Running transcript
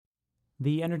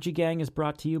The Energy Gang is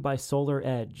brought to you by Solar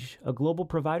Edge, a global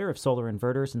provider of solar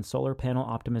inverters and solar panel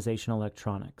optimization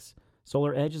electronics.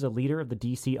 Solar Edge is a leader of the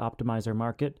DC optimizer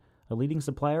market, a leading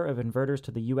supplier of inverters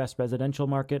to the U.S. residential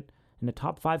market, and a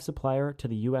top 5 supplier to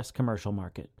the U.S. commercial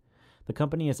market. The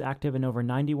company is active in over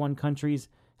 91 countries,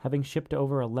 having shipped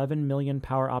over 11 million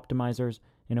power optimizers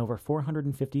and over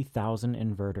 450,000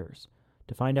 inverters.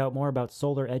 To find out more about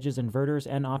Solar Edge's inverters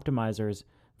and optimizers,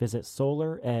 visit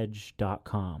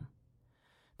solaredge.com.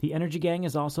 The Energy Gang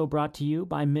is also brought to you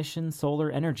by Mission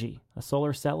Solar Energy, a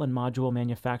solar cell and module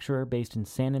manufacturer based in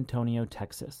San Antonio,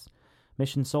 Texas.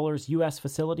 Mission Solar's U.S.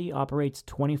 facility operates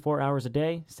 24 hours a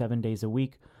day, 7 days a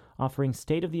week, offering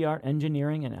state-of-the-art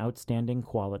engineering and outstanding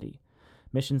quality.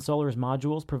 Mission Solar's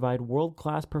modules provide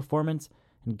world-class performance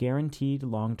and guaranteed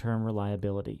long-term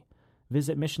reliability.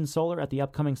 Visit Mission Solar at the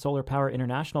upcoming Solar Power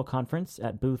International Conference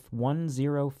at booth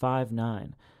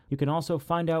 1059. You can also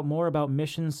find out more about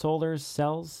Mission Solar's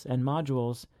cells and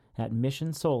modules at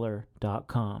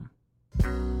missionsolar.com.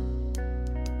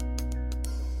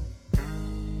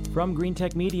 From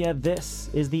Greentech Media, this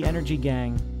is The Energy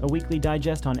Gang, a weekly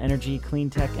digest on energy, clean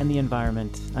tech, and the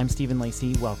environment. I'm Stephen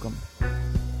Lacey. Welcome.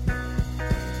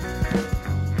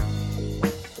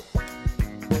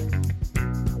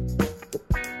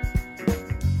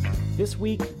 This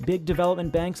week, big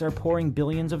development banks are pouring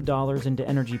billions of dollars into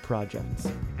energy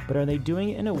projects. But are they doing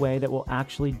it in a way that will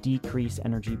actually decrease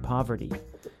energy poverty?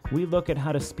 We look at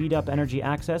how to speed up energy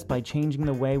access by changing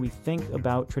the way we think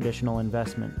about traditional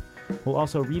investment. We'll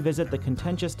also revisit the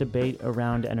contentious debate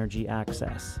around energy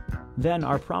access. Then,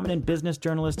 are prominent business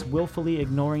journalists willfully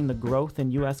ignoring the growth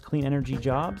in U.S. clean energy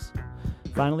jobs?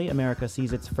 Finally, America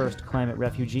sees its first climate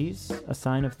refugees, a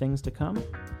sign of things to come.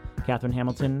 Catherine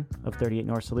Hamilton of 38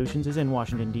 North Solutions is in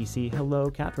Washington, D.C. Hello,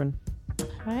 Catherine.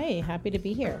 Hi, happy to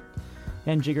be here.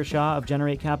 And Jigar Shah of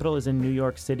Generate Capital is in New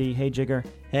York City. Hey, Jigar.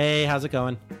 Hey, how's it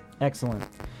going? Excellent.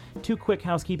 2 quick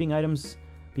housekeeping items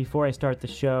before I start the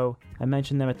show. I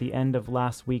mentioned them at the end of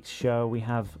last week's show. We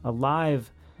have a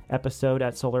live episode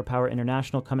at Solar Power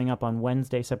International coming up on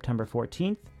Wednesday, September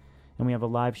 14th. And we have a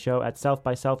live show at South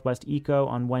by Southwest Eco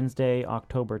on Wednesday,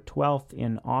 October 12th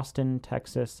in Austin,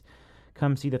 Texas.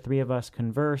 Come see the three of us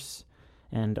converse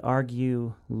and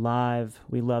argue live.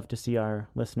 We love to see our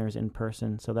listeners in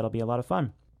person, so that'll be a lot of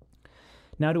fun.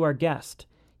 Now to our guest.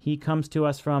 He comes to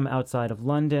us from outside of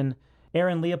London.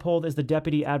 Aaron Leopold is the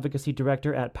Deputy Advocacy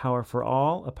Director at Power for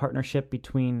All, a partnership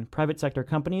between private sector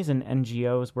companies and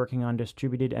NGOs working on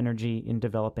distributed energy in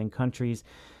developing countries.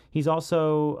 He's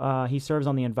also, he serves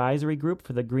on the advisory group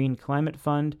for the Green Climate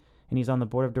Fund, and he's on the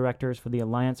board of directors for the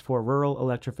Alliance for Rural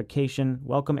Electrification.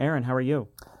 Welcome, Aaron. How are you?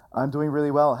 I'm doing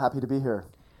really well. Happy to be here.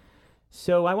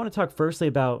 So I want to talk firstly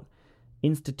about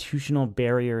institutional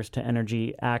barriers to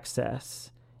energy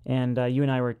access. And you and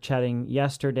I were chatting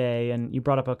yesterday, and you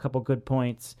brought up a couple good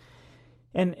points.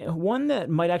 And one that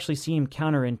might actually seem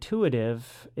counterintuitive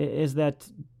is that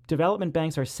development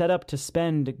banks are set up to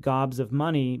spend gobs of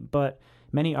money, but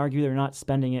many argue they're not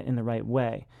spending it in the right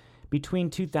way. Between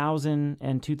 2000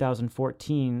 and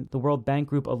 2014, the World Bank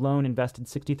Group alone invested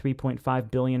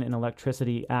 $63.5 billion in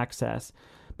electricity access.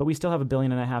 But we still have 1.5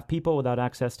 billion people without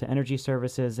access to energy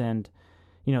services. And,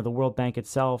 you know, the World Bank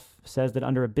itself says that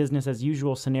under a business as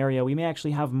usual scenario, we may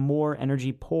actually have more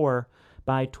energy poor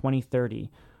by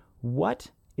 2030.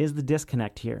 What is the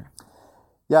disconnect here?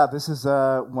 Yeah, this is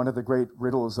one of the great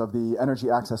riddles of the energy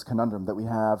access conundrum, that we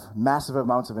have massive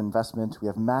amounts of investment, we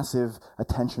have massive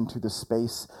attention to the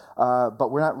space,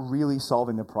 but we're not really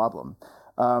solving the problem.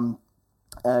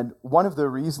 And one of the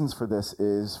reasons for this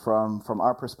is from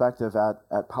our perspective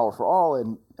at Power for All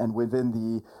and within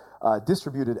the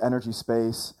distributed energy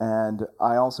space, and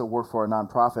I also work for a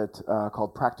nonprofit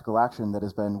called Practical Action that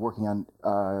has been working on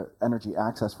energy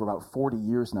access for about 40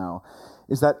 years now,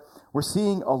 is that we're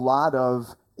seeing a lot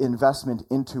of investment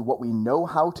into what we know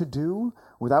how to do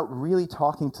without really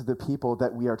talking to the people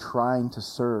that we are trying to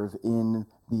serve in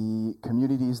the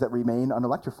communities that remain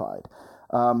unelectrified.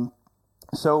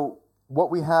 So what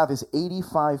we have is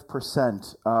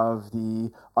 85% of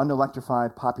the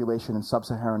unelectrified population in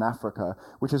sub-Saharan Africa,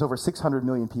 which is over 600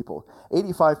 million people.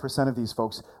 85% of these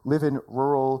folks live in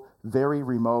rural, very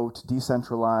remote,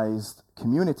 decentralized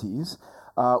communities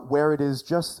where it is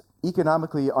just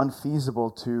economically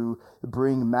unfeasible to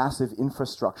bring massive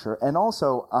infrastructure. And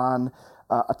also on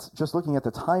just looking at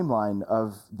the timeline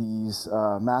of these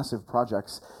massive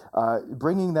projects,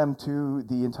 bringing them to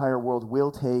the entire world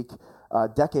will take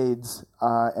decades,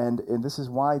 and this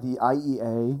is why the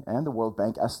IEA and the World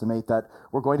Bank estimate that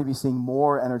we're going to be seeing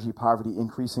more energy poverty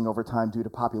increasing over time due to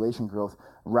population growth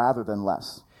rather than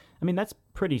less. I mean, that's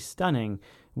pretty stunning.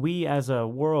 We as a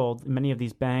world, many of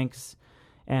these banks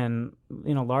and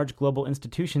large global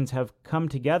institutions have come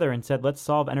together and said, let's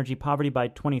solve energy poverty by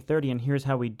 2030, and here's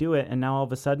how we do it. And now all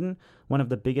of a sudden, one of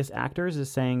the biggest actors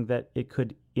is saying that it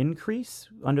could increase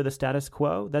under the status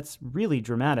quo. That's really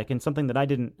dramatic and something that I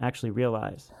didn't actually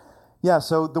realize. Yeah,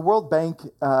 so the World Bank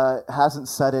hasn't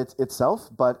said it itself,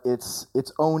 but its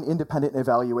own independent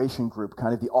evaluation group,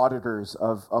 kind of the auditors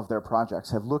of their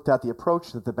projects, have looked at the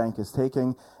approach that the bank is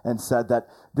taking and said that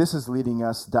this is leading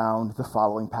us down the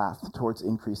following path towards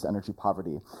increased energy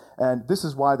poverty. And this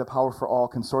is why the Power for All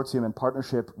consortium and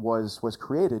partnership was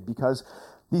created, because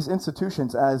these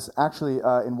institutions, as actually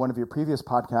in one of your previous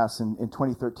podcasts in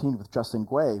 2013 with Justin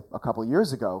Guay a couple of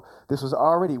years ago, this was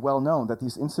already well known that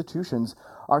these institutions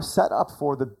are set up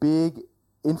for the big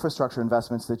infrastructure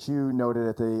investments that you noted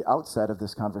at the outset of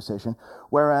this conversation,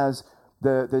 whereas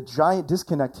the giant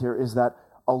disconnect here is that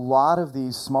a lot of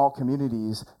these small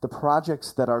communities, the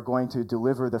projects that are going to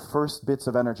deliver the first bits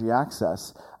of energy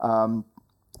access,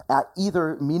 at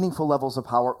either meaningful levels of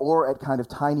power or at kind of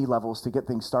tiny levels to get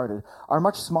things started, are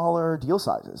much smaller deal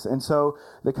sizes. And so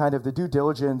the kind of the due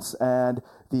diligence and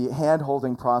the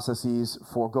hand-holding processes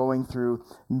for going through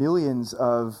millions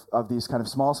of these kind of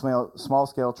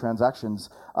small-scale transactions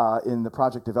in the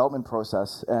project development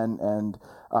process and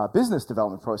business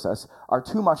development process are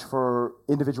too much for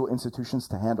individual institutions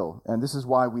to handle. And this is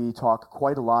why we talk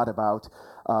quite a lot about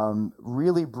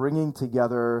really bringing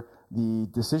together the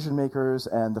decision makers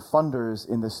and the funders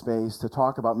in this space to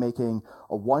talk about making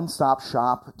a one-stop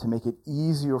shop to make it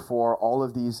easier for all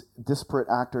of these disparate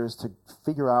actors to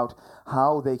figure out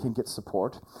how they can get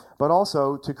support, but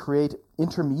also to create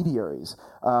intermediaries,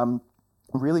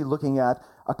 really looking at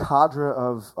a cadre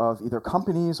of either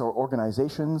companies or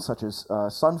organizations such as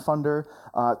Sunfunder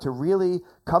to really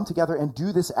come together and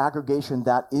do this aggregation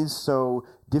that is so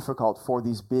difficult for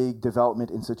these big development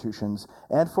institutions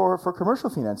and for commercial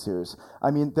financiers.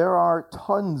 I mean, there are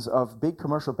tons of big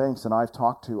commercial banks that I've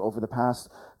talked to over the past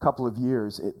couple of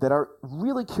years that are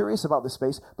really curious about this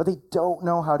space, but they don't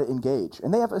know how to engage.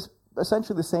 And they have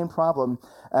essentially the same problem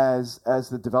as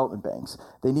the development banks.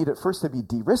 They need it first to be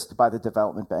de-risked by the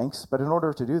development banks, but in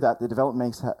order to do that, the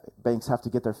development banks have to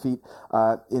get their feet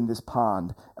in this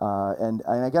pond. And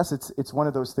I guess it's one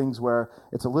of those things where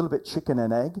it's a little bit chicken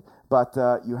and egg, but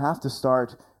you have to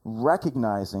start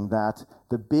recognizing that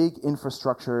the big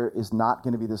infrastructure is not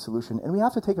going to be the solution, and we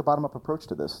have to take a bottom-up approach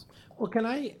to this. Well, can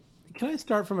I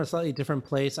start from a slightly different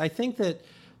place? I think that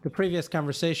the previous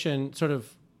conversation sort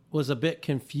of was a bit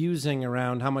confusing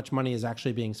around how much money is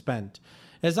actually being spent.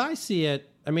 As I see it,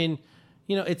 I mean,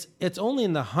 it's only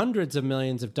in the hundreds of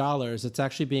millions of dollars it's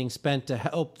actually being spent to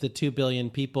help the 2 billion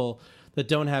people that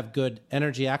don't have good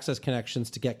energy access connections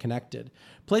to get connected.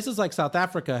 Places like South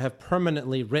Africa have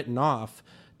permanently written off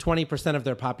 20% of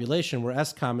their population, where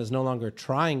Eskom is no longer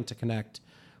trying to connect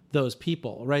those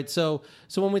people, right? So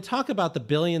when we talk about the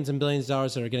billions and billions of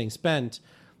dollars that are getting spent,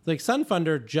 like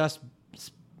Sunfunder just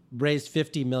raised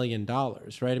 $50 million,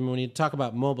 right? I mean, when you talk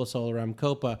about mobile solar,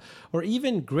 Mkopa, or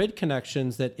even grid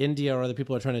connections that India or other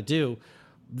people are trying to do,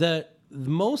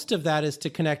 most of that is to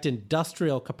connect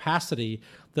industrial capacity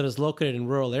that is located in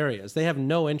rural areas. They have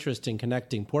no interest in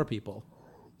connecting poor people.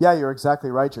 Yeah, you're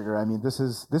exactly right, Jigar. I mean, this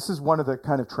is one of the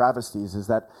kind of travesties, is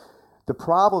that the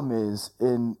problem is,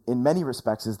 in many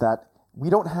respects, is that we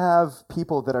don't have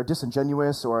people that are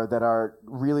disingenuous or that are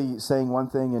really saying one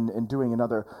thing and doing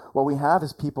another. What we have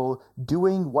is people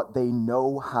doing what they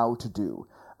know how to do.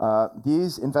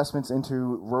 These investments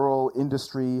into rural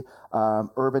industry,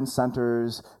 urban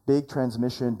centers, big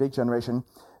transmission, big generation,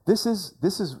 this is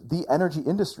the energy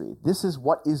industry. This is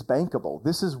what is bankable.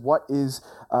 This is what is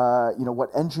what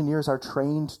engineers are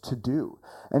trained to do.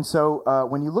 And so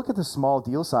when you look at the small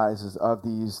deal sizes of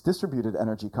these distributed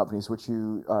energy companies, which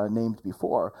you named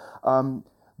before,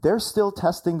 they're still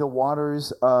testing the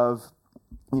waters of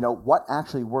what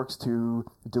actually works to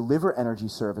deliver energy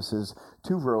services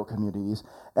to rural communities.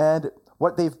 And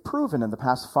what they've proven in the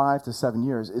past 5 to 7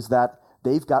 years is that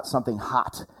they've got something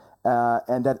hot.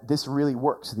 And that this really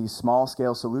works, these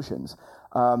small-scale solutions.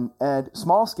 And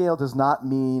small-scale does not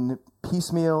mean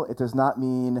piecemeal. It does not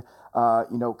mean,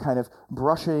 kind of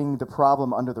brushing the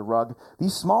problem under the rug.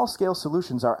 These small-scale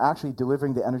solutions are actually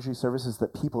delivering the energy services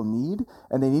that people need,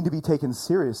 and they need to be taken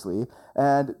seriously.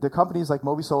 And the companies like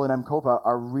Mobisol and Mkopa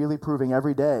are really proving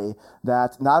every day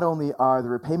that not only are the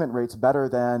repayment rates better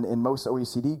than in most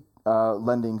OECD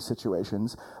lending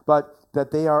situations, but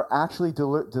that they are actually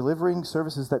delivering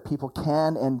services that people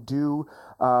can and do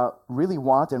really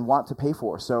want to pay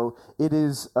for. So it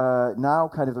is now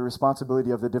kind of the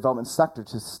responsibility of the development sector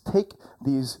to take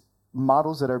these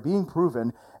models that are being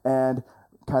proven and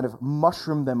kind of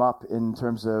mushroom them up in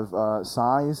terms of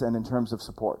size and in terms of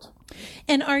support.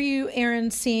 And are you,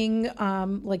 Aaron, seeing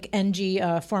like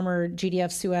Engie, former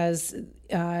GDF Suez,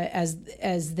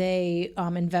 as they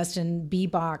invest in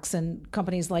Bbox and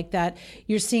companies like that,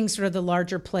 you're seeing sort of the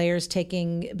larger players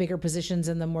taking bigger positions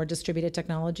in the more distributed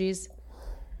technologies?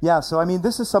 Yeah, so I mean,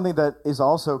 this is something that is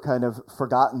also kind of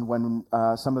forgotten when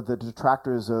some of the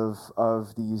detractors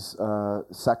of these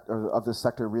of this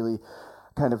sector really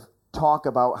kind of talk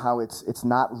about how it's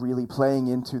not really playing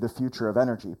into the future of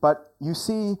energy. But you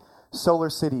see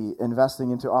SolarCity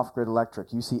investing into off-grid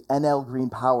electric. You see NL Green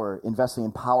Power investing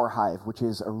in PowerHive, which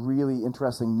is a really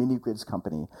interesting mini-grids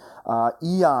company.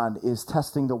 E.ON is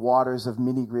testing the waters of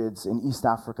mini-grids in East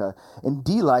Africa. And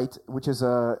D-Light, which is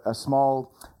a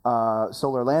small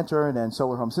solar lantern and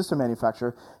solar home system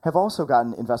manufacturer, have also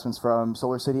gotten investments from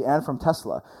SolarCity and from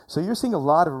Tesla. So you're seeing a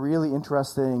lot of really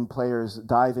interesting players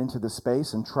dive into the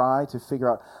space and try to figure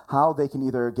out how they can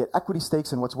either get equity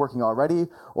stakes in what's working already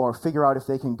or figure out if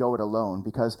they can go it alone.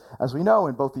 Because as we know,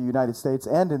 in both the United States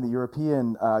and in the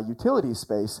European utility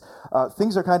space,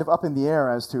 things are kind of up in the air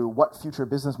as to what future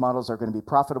business models are going to be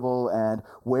profitable and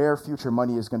where future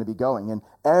money is going to be going. And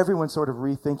everyone's sort of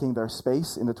rethinking their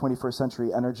space in the 21st century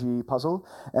energy puzzle.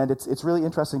 And it's really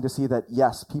interesting to see that,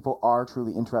 yes, people are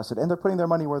truly interested and they're putting their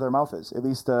money where their mouth is, at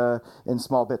least in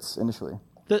small bits initially.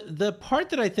 The part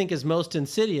that I think is most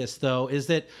insidious, though, is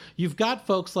that you've got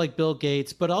folks like Bill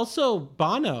Gates, but also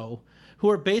Bono, who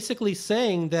are basically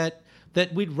saying that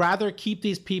we'd rather keep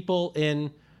these people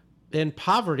in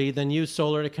poverty than use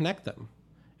solar to connect them.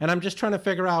 And I'm just trying to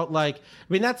figure out, like, I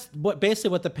mean, that's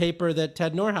basically what the paper that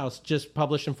Ted Norhaus just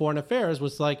published in Foreign Affairs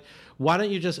was like, why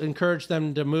don't you just encourage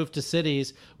them to move to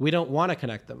cities? We don't want to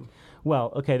connect them.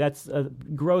 Well, okay, that's a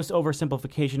gross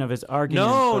oversimplification of his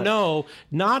argument. No,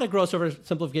 not a gross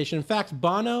oversimplification. In fact,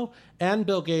 Bono and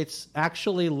Bill Gates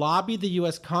actually lobbied the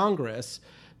U.S. Congress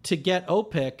to get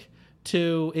OPIC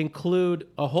to include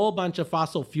a whole bunch of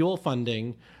fossil fuel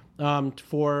funding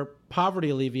for poverty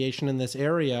alleviation in this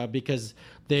area because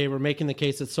they were making the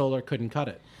case that solar couldn't cut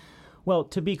it. Well,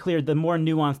 to be clear, the more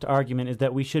nuanced argument is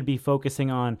that we should be focusing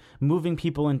on moving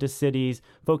people into cities,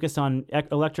 focus on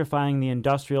electrifying the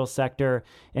industrial sector,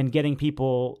 and getting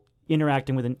people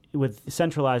interacting with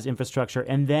centralized infrastructure,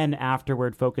 and then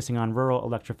afterward focusing on rural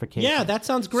electrification. Yeah, that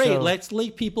sounds great. Let's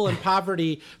leave people in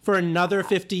poverty for another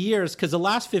 50 years, because the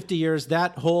last 50 years,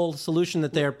 that whole solution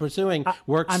that they're pursuing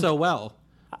worked so well.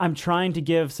 I'm trying to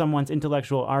give someone's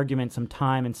intellectual argument some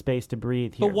time and space to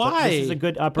breathe here. But why? This is a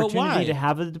good opportunity to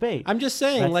have a debate. I'm just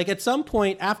saying, like, at some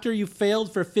point, after you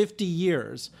failed for 50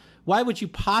 years, why would you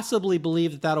possibly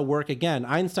believe that that'll work again?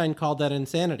 Einstein called that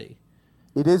insanity.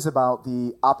 It is about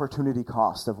the opportunity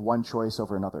cost of one choice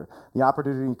over another. The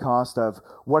opportunity cost of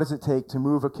what does it take to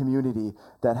move a community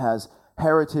that has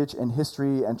heritage and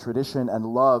history and tradition and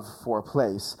love for a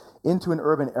place into an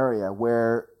urban area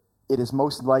where it is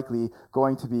most likely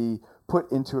going to be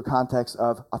put into a context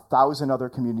of 1,000 other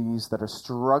communities that are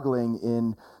struggling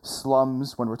in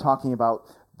slums. When we're talking about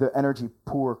the energy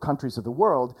poor countries of the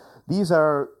world, these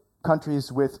are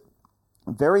countries with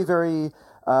very, very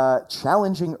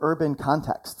challenging urban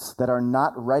contexts that are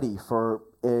not ready for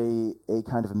a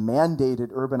kind of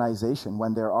mandated urbanization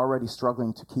when they're already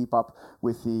struggling to keep up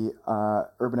with the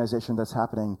urbanization that's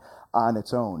happening on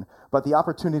its own. But the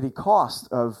opportunity cost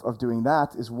of doing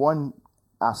that is one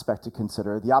aspect to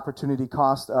consider. The opportunity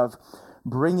cost of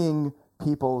bringing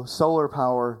people solar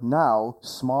power now,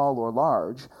 small or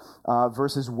large,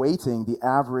 versus waiting the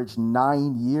average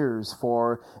 9 years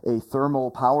for a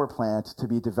thermal power plant to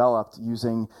be developed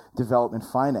using development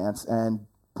finance and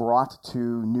brought to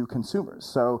new consumers.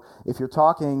 So if you're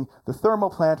talking the thermal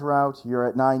plant route, you're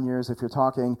at 9 years. If you're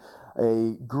talking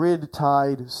a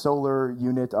grid-tied solar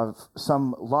unit of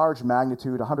some large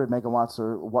magnitude, 100 megawatts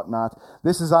or whatnot,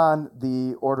 this is on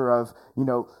the order of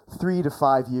 3 to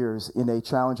 5 years in a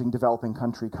challenging developing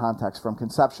country context from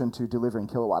conception to delivering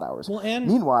kilowatt hours.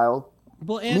 Meanwhile,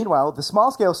 the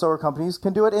small-scale solar companies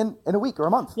can do it in a week or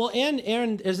a month. Well, and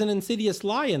Aaron, there's an insidious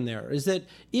lie in there, is that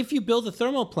if you build a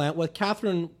thermal plant, what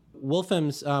Catherine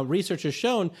Wolfham's research has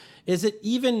shown is that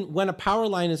even when a power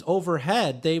line is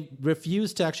overhead, they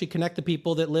refuse to actually connect the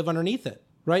people that live underneath it,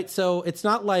 right? So it's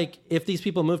not like if these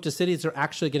people move to cities, they're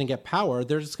actually going to get power.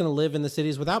 They're just going to live in the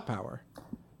cities without power.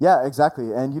 Yeah,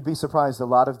 exactly. And you'd be surprised, a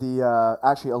lot of the,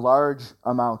 actually a large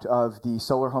amount of the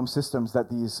solar home systems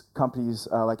that these companies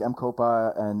like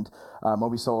MCOPA and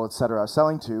Mobisol, et cetera, are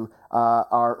selling to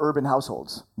are urban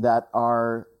households that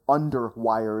are under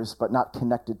wires but not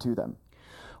connected to them.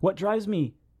 What drives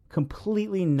me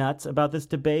completely nuts about this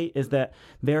debate is that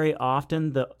very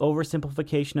often the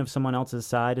oversimplification of someone else's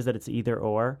side is that it's either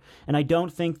or. And I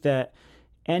don't think that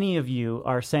any of you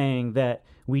are saying that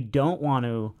we don't want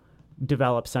to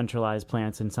develop centralized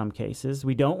plants in some cases.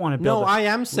 We don't want to build... No, I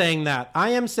am saying that. I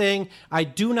am saying I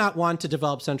do not want to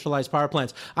develop centralized power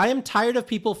plants. I am tired of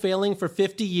people failing for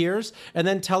 50 years and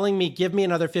then telling me, give me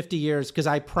another 50 years because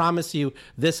I promise you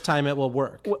this time it will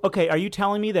work. Okay, are you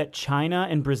telling me that China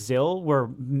and Brazil were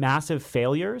massive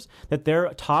failures? That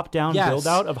their top-down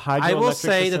build-out of hydroelectric I will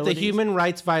say facilities? that the human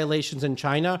rights violations in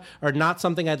China are not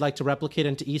something I'd like to replicate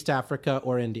into East Africa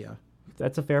or India.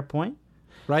 That's a fair point.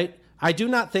 Right? I do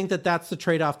not think that that's the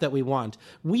trade-off that we want.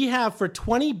 We have, for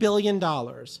 $20 billion,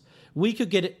 we could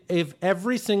get, if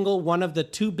every single one of the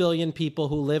 2 billion people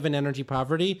who live in energy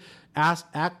poverty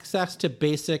access to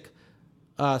basic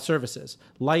services,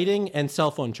 lighting and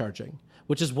cell phone charging,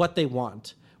 which is what they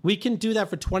want. We can do that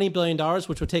for $20 billion,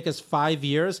 which would take us 5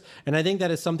 years. And I think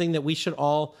that is something that we should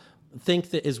all think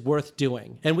that is worth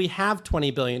doing. And we have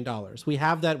 $20 billion. We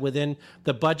have that within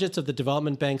the budgets of the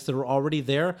development banks that are already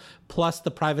there, plus the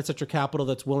private sector capital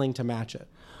that's willing to match it.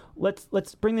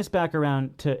 Let's bring this back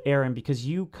around to Aaron, because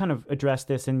you kind of addressed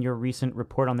this in your recent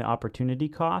report on the opportunity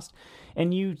cost.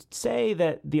 And you say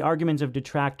that the arguments of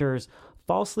detractors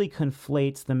falsely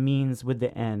conflates the means with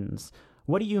the ends.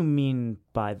 What do you mean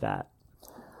by that?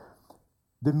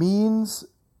 The means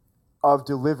of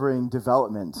delivering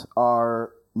development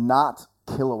are not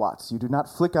kilowatts. You do not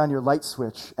flick on your light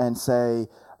switch and say,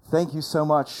 thank you so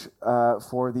much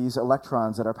for these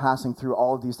electrons that are passing through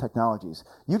all of these technologies.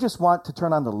 You just want to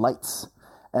turn on the lights.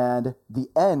 And the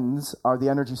ends are the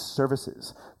energy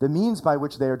services. The means by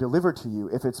which they are delivered to you,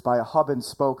 if it's by a hub and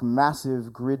spoke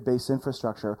massive grid-based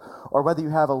infrastructure, or whether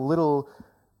you have a little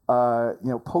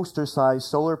poster-sized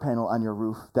solar panel on your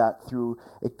roof that through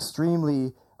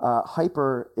extremely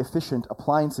hyper-efficient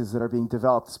appliances that are being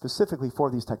developed specifically for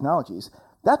these technologies,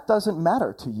 that doesn't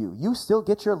matter to you. You still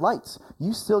get your lights.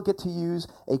 You still get to use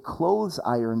a clothes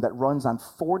iron that runs on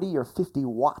 40 or 50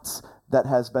 watts that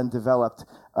has been developed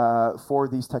for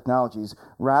these technologies,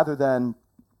 rather than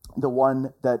the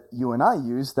one that you and I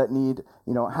use that need,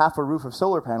 half a roof of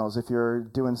solar panels if you're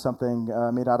doing something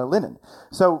made out of linen.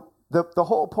 So the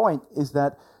whole point is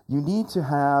that you need to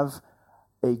have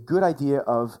a good idea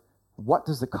of what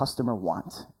does the customer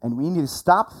want? And we need to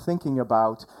stop thinking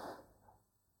about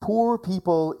poor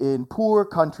people in poor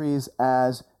countries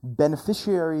as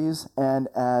beneficiaries and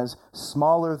as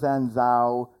smaller than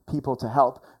thou people to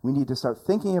help. We need to start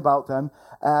thinking about them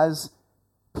as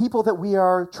people that we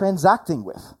are transacting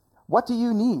with. What do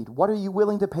you need? What are you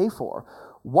willing to pay for?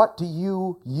 What do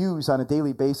you use on a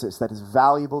daily basis that is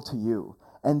valuable to you?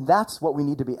 And that's what we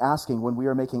need to be asking when we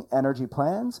are making energy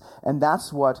plans. And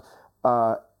that's what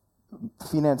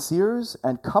financiers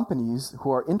and companies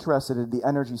who are interested in the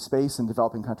energy space in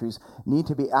developing countries need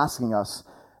to be asking us,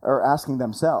 or asking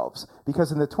themselves.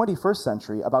 Because in the 21st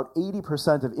century, about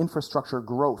 80% of infrastructure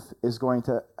growth is going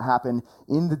to happen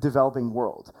in the developing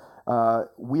world.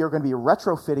 We are going to be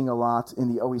retrofitting a lot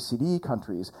in the OECD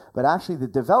countries, but actually the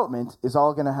development is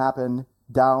all going to happen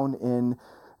down in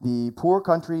the poor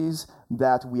countries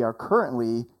that we are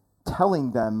currently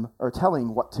telling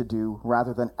what to do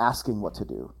rather than asking what to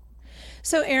do.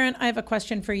 So, Aaron, I have a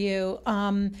question for you.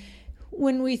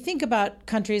 When we think about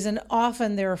countries, and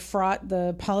often they're fraught,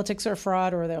 the politics are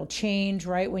fraught, or they'll change,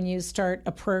 right, when you start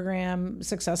a program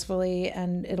successfully,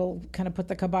 and it'll kind of put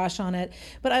the kibosh on it.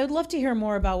 But I would love to hear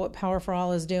more about what Power for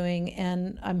All is doing,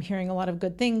 and I'm hearing a lot of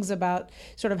good things about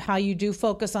sort of how you do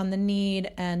focus on the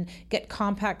need and get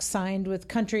compacts signed with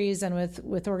countries and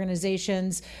with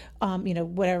organizations,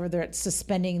 whatever they're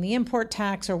suspending the import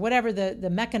tax or whatever the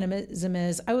mechanism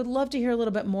is. I would love to hear a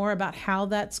little bit more about how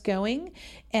that's going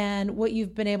and what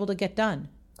you've been able to get done.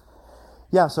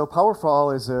 Yeah, so Power for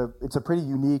All it's a pretty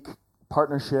unique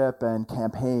partnership and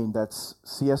campaign that's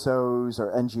CSOs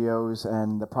or NGOs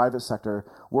and the private sector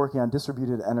working on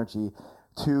distributed energy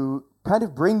to kind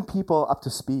of bring people up to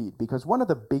speed, because one of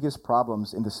the biggest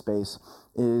problems in the space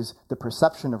is the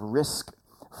perception of risk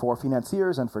for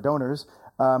financiers and for donors.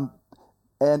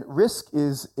 And risk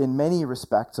is, in many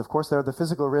respects, of course, there are the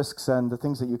physical risks and the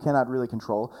things that you cannot really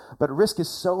control, but risk is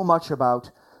so much about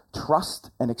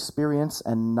trust and experience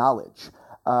and knowledge.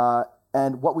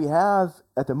 And what we have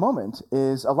at the moment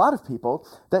is a lot of people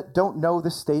that don't know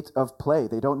the state of play.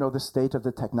 They don't know the state of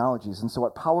the technologies. And so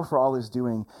what Power for All is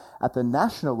doing at the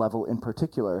national level in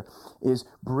particular is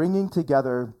bringing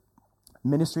together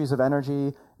ministries of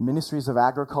energy, ministries of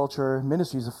agriculture,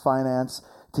 ministries of finance,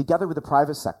 together with the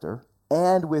private sector,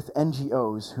 and with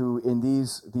NGOs who in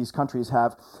these countries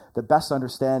have the best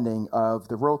understanding of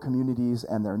the rural communities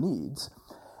and their needs.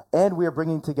 And we are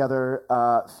bringing together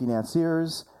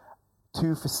financiers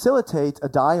to facilitate a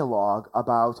dialogue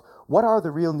about what are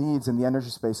the real needs in the energy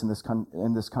space in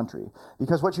this country.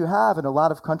 Because what you have in a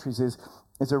lot of countries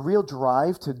is a real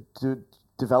drive to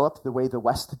develop the way the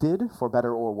West did, for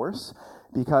better or worse,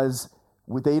 because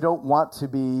they don't want to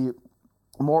be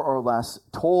more or less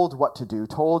told what to do,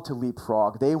 told to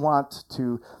leapfrog. They want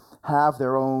to have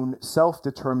their own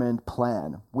self-determined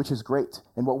plan, which is great.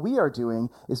 And what we are doing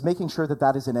is making sure that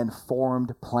that is an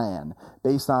informed plan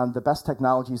based on the best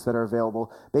technologies that are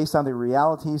available, based on the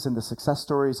realities and the success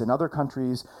stories in other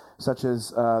countries, such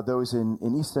as those in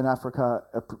Eastern Africa,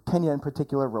 Kenya in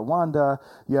particular, Rwanda.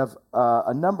 You have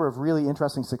a number of really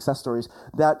interesting success stories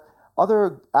that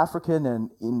other African and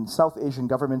in South Asian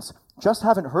governments just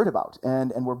haven't heard about,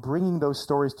 and we're bringing those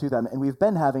stories to them, and we've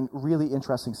been having really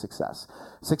interesting success.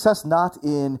 Success not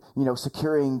in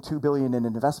securing $2 billion in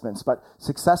investments, but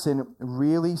success in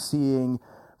really seeing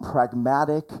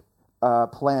pragmatic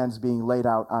plans being laid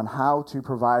out on how to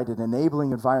provide an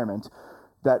enabling environment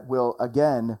that will,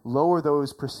 again, lower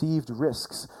those perceived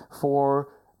risks for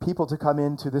people to come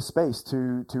into this space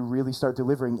to really start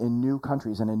delivering in new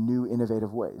countries and in new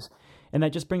innovative ways. And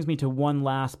that just brings me to one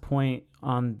last point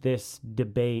on this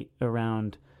debate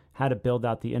around how to build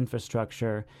out the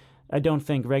infrastructure. I don't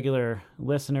think regular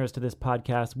listeners to this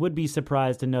podcast would be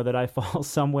surprised to know that I fall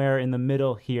somewhere in the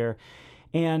middle here.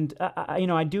 And,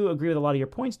 I do agree with a lot of your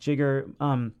points,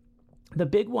 Jigar. The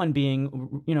big one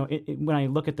being, when I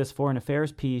look at this foreign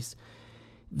affairs piece,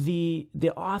 the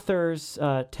authors,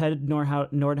 Ted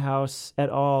Nordhaus et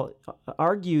al.,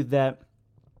 argue that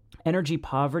energy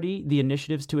poverty, the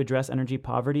initiatives to address energy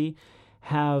poverty,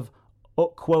 have,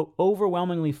 quote,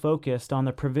 overwhelmingly focused on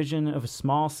the provision of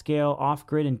small-scale,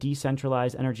 off-grid, and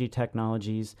decentralized energy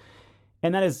technologies.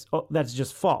 And that's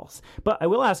just false. But I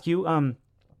will ask you,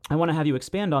 I want to have you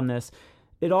expand on this.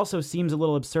 It also seems a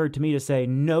little absurd to me to say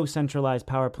no centralized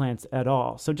power plants at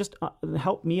all. So just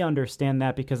help me understand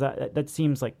that, because that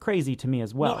seems like crazy to me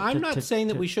as well. No, I'm not saying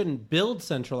that we shouldn't build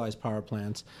centralized power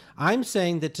plants. I'm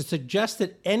saying that to suggest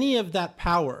that any of that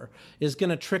power is going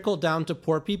to trickle down to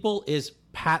poor people is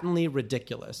patently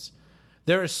ridiculous.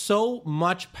 There is so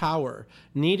much power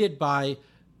needed by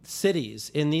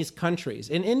cities in these countries.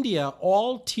 In India,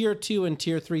 all tier 2 and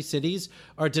tier 3 cities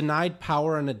are denied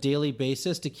power on a daily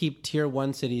basis to keep tier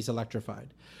 1 cities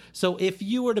electrified. So if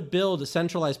you were to build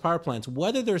centralized power plants,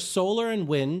 whether they're solar and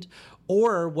wind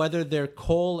or whether they're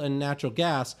coal and natural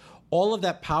gas, all of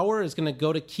that power is going to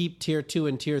go to keep tier 2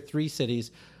 and tier 3 cities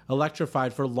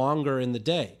electrified for longer in the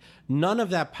day. None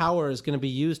of that power is going to be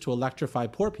used to electrify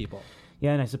poor people.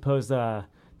 Yeah, and I suppose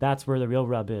that's where the real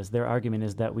rub is. Their argument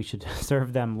is that we should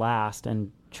serve them last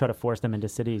and try to force them into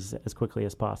cities as quickly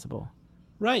as possible.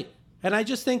 Right. And I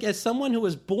just think, as someone who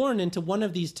was born into one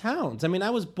of these towns, I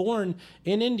was born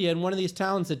in India in one of these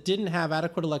towns that didn't have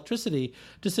adequate electricity,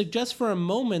 to suggest for a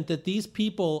moment that these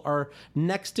people are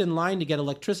next in line to get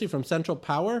electricity from central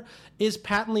power is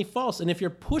patently false. And if you're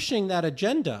pushing that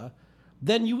agenda,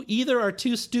 then you either are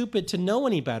too stupid to know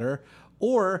any better,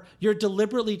 or you're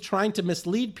deliberately trying to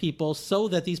mislead people so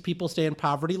that these people stay in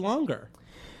poverty longer.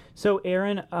 So,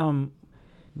 Aaron,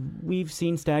 we've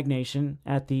seen stagnation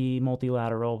at the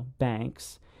multilateral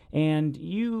banks, and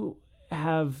you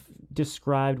have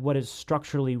described what is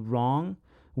structurally wrong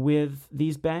with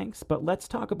these banks, but let's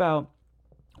talk about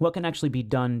what can actually be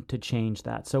done to change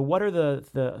that. So what are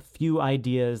the few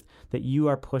ideas that you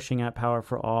are pushing at Power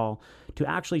for All to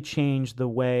actually change the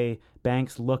way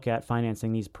banks look at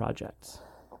financing these projects?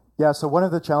 Yeah, so one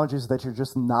of the challenges that you're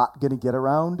just not going to get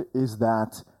around is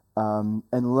that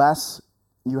unless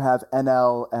you have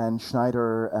Enel and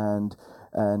Schneider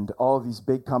and all of these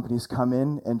big companies come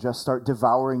in and just start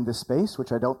devouring the space,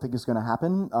 which I don't think is going to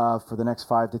happen for the next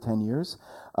 5 to 10 years,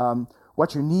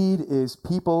 what you need is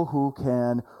people who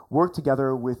can work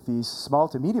together with these small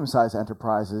to medium-sized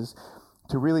enterprises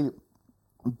to really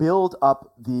build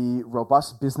up the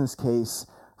robust business case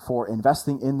for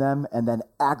investing in them, and then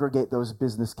aggregate those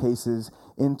business cases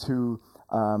into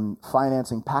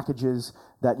financing packages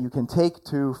that you can take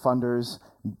to funders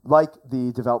like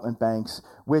the development banks,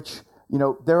 which,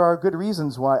 there are good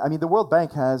reasons why. The World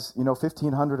Bank has,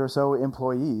 1,500 or so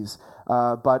employees,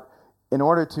 but in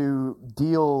order to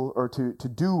deal or to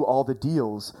do all the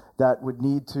deals that would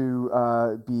need to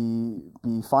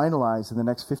be finalized in the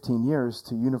next 15 years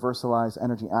to universalize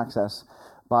energy access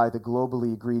by the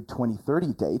globally agreed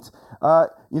 2030 date,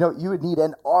 you would need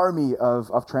an army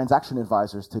of transaction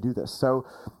advisors to do this. So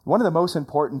one of the most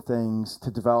important things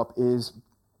to develop is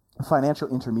financial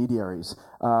intermediaries.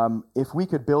 If we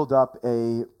could build up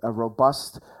a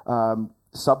robust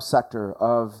subsector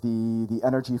of the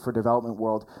energy for development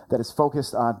world that is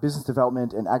focused on business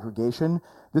development and aggregation,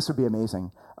 this would be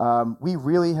amazing. We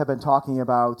really have been talking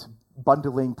about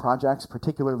bundling projects,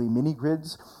 particularly mini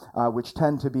grids, which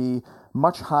tend to be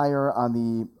much higher on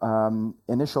the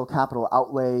initial capital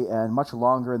outlay and much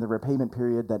longer in the repayment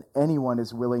period than anyone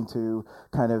is willing to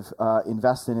kind of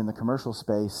invest in the commercial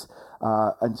space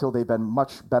until they've been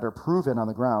much better proven on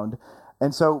the ground.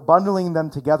 And so bundling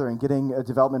them together and getting a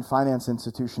development finance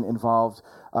institution involved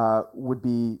would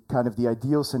be kind of the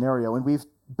ideal scenario. And we've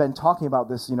been talking about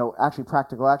this, actually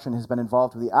Practical Action has been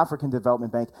involved with the African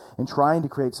Development Bank in trying to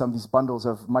create some of these bundles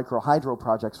of micro hydro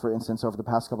projects, for instance, over the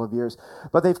past couple of years.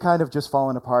 But they've kind of just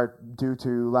fallen apart due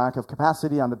to lack of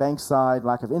capacity on the bank side,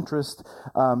 lack of interest,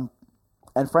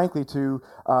 and frankly, to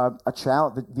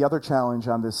the other challenge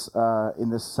on this in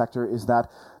this sector is that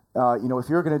if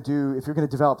you're going to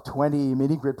develop 20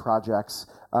 mini grid projects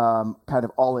kind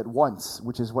of all at once,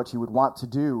 which is what you would want to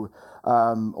do,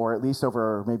 or at least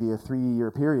over maybe a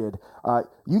 3-year period,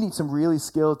 you need some really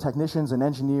skilled technicians and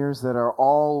engineers that are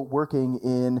all working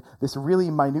in this really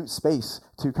minute space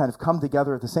to kind of come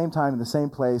together at the same time in the same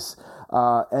place,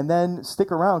 and then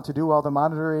stick around to do all the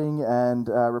monitoring and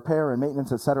repair and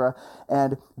maintenance, etc.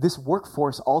 And this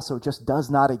workforce also just does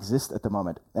not exist at the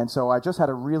moment. And so I just had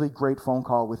a really great phone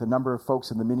call with a number of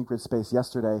folks in the mini grid space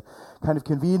yesterday, kind of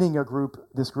convening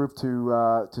this group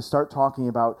to start talking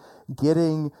about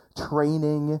getting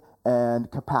training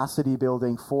and capacity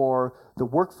building for the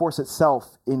workforce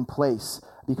itself in place.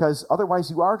 Because otherwise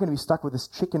you are going to be stuck with this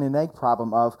chicken and egg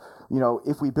problem of,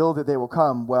 if we build it, they will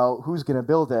come. Well, who's going to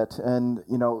build it? And,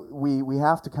 we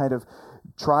have to kind of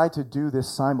try to do this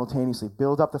simultaneously,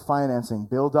 build up the financing,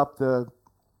 build up the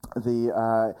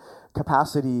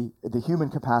capacity, the human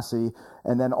capacity,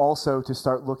 and then also to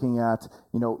start looking at,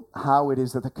 how it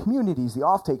is that the communities, the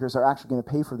off-takers, are actually going to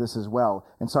pay for this as well,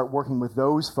 and start working with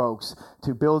those folks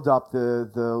to build up the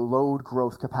load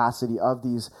growth capacity of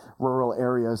these rural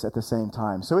areas at the same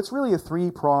time. So it's really a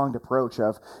three-pronged approach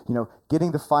of,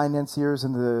 getting the financiers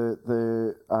and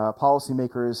the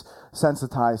policymakers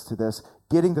sensitized to this,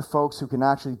 getting the folks who can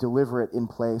actually deliver it in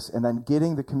place, and then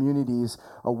getting the communities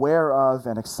aware of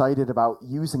and excited about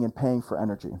using and paying for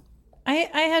energy.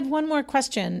 I had one more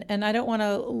question, and I don't want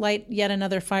to light yet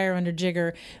another fire under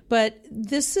Jigar, but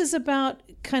this is about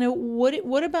kind of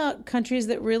what about countries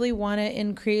that really want to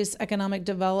increase economic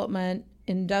development,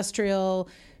 industrial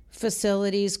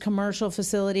facilities, commercial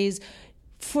facilities,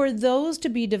 for those to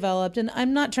be developed? And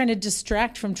I'm not trying to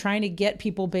distract from trying to get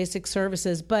people basic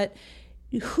services, but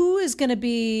who is going to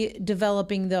be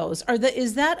developing those?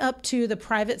 Is that up to the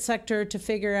private sector to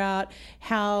figure out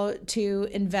how to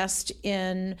invest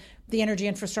in the energy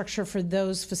infrastructure for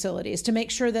those facilities, to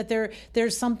make sure that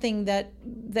there's something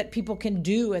that people can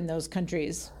do in those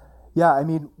countries? Yeah, I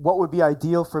mean, what would be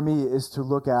ideal for me is to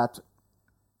look at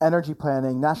energy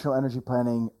planning, national energy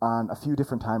planning on a few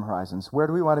different time horizons. Where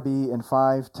do we want to be in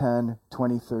 5, 10,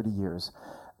 20, 30 years?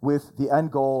 With the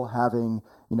end goal having,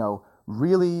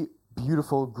 really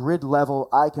beautiful grid level,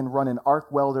 I can run an arc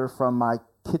welder from my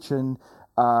kitchen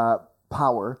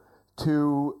power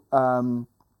to,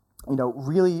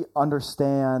 really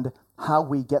understand how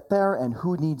we get there and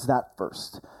who needs that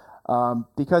first.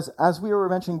 Because as we were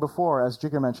mentioning before, as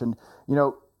Jigar mentioned,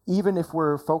 even if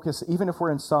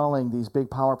we're installing these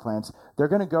big power plants, they're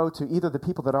going to go to either the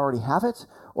people that already have it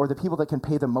or the people that can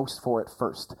pay the most for it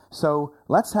first. So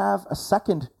let's have a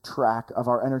second track of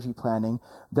our energy planning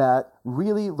that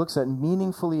really looks at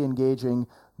meaningfully engaging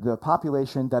the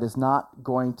population that is not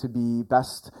going to be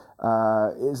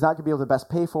able to best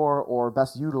pay for or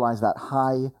best utilize that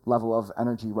high level of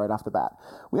energy right off the bat.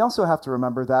 We also have to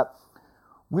remember that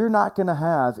we're not going to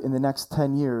have in the next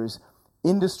 10 years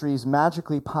industries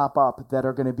magically pop up that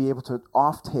are going to be able to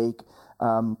offtake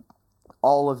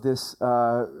all of this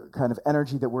kind of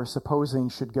energy that we're supposing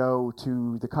should go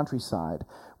to the countryside.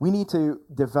 We need to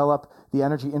develop the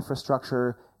energy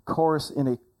infrastructure in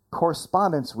a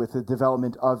correspondence with the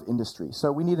development of industry. So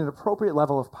we need an appropriate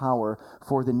level of power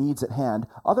for the needs at hand.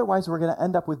 Otherwise, we're going to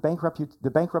end up with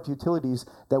the bankrupt utilities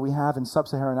that we have in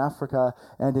sub-Saharan Africa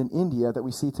and in India that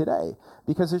we see today,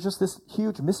 because there's just this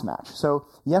huge mismatch. So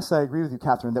yes, I agree with you,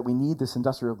 Catherine, that we need this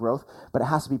industrial growth, but it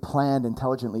has to be planned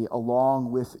intelligently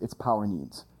along with its power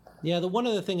needs. Yeah, the one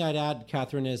other thing I'd add,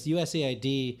 Catherine, is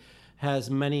USAID has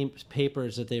many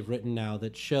papers that they've written now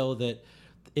that show that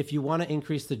if you want to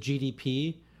increase the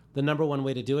GDP, the number one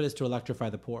way to do it is to electrify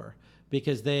the poor,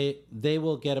 because they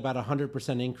will get about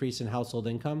 100% increase in household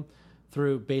income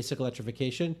through basic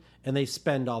electrification, and they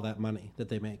spend all that money that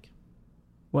they make.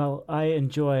 Well, I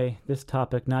enjoy this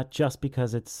topic not just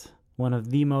because it's one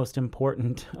of the most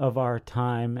important of our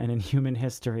time and in human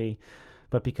history,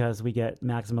 but because we get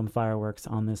maximum fireworks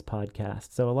on this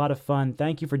podcast. So a lot of fun.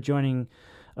 Thank you for joining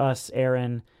us,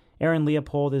 Aaron. Aaron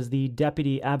Leopold is the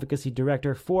Deputy Advocacy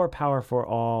Director for Power for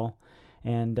All,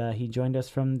 and he joined us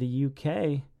from the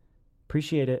UK.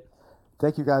 Appreciate it.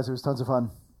 Thank you, guys. It was tons of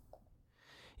fun.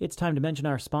 It's time to mention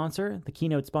our sponsor. The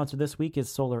keynote sponsor this week is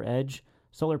SolarEdge.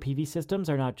 Solar PV systems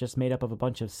are not just made up of a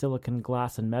bunch of silicon,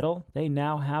 glass, and metal. They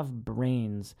now have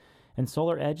brains. And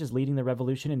SolarEdge is leading the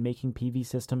revolution in making PV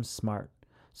systems smart.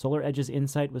 SolarEdge's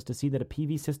insight was to see that a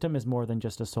PV system is more than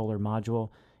just a solar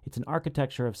module. It's an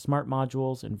architecture of smart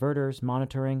modules, inverters,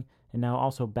 monitoring, and now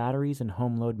also batteries and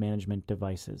home load management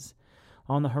devices.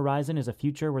 On the horizon is a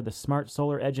future where the smart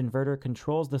SolarEdge inverter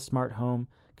controls the smart home,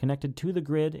 connected to the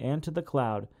grid and to the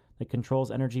cloud, that controls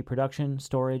energy production,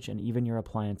 storage, and even your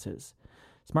appliances.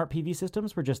 Smart PV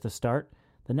systems were just the start.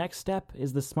 The next step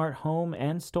is the smart home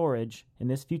and storage, and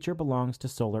this future belongs to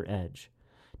SolarEdge.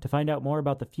 To find out more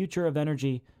about the future of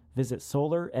energy, visit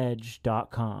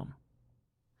solaredge.com.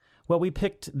 Well, we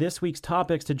picked this week's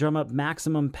topics to drum up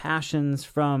maximum passions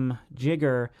from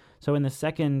Jigar. So in the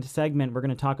second segment, we're going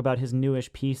to talk about his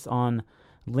newish piece on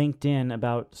LinkedIn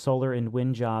about solar and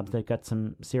wind jobs that got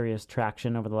some serious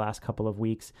traction over the last couple of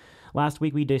weeks. Last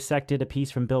week, we dissected a piece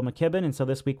from Bill McKibben, and so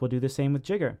this week we'll do the same with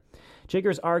Jigar.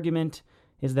 Jigar's argument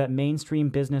is that mainstream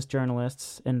business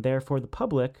journalists, and therefore the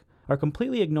public, are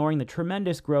completely ignoring the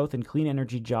tremendous growth in clean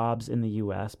energy jobs in the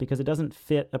U.S. because it doesn't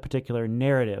fit a particular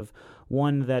narrative,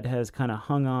 one that has kind of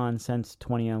hung on since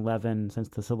 2011, since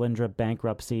the Solyndra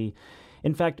bankruptcy.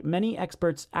 In fact, many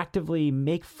experts actively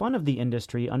make fun of the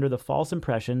industry under the false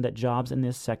impression that jobs in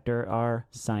this sector are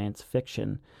science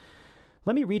fiction.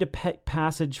 Let me read a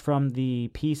passage from the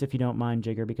piece, if you don't mind,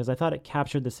 Jigar, because I thought it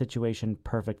captured the situation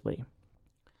perfectly.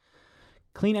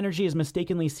 Clean energy is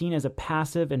mistakenly seen as a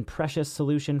passive and precious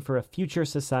solution for a future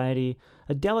society,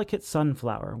 a delicate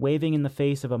sunflower waving in the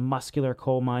face of a muscular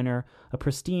coal miner, a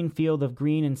pristine field of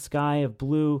green and sky of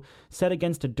blue set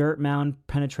against a dirt mound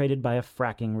penetrated by a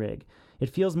fracking rig. It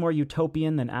feels more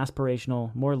utopian than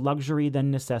aspirational, more luxury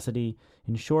than necessity.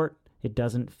 In short, it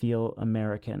doesn't feel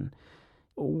American.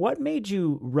 What made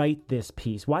you write this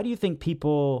piece? Why do you think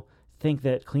people think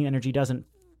that clean energy doesn't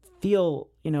feel,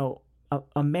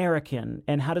 American?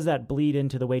 And how does that bleed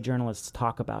into the way journalists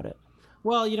talk about it?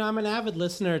 Well, I'm an avid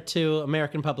listener to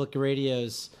American Public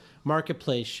Radio's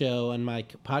Marketplace show on my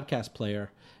podcast player.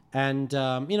 And,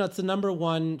 it's the number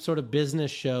one sort of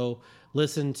business show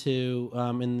listened to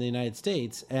in the United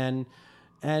States. And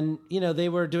they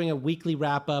were doing a weekly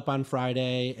wrap up on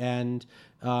Friday, and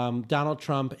Donald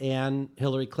Trump and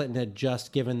Hillary Clinton had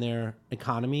just given their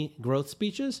economy growth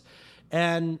speeches.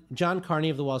 And John Carney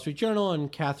of the Wall Street Journal and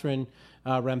Catherine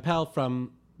Rampell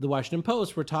from the Washington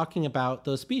Post were talking about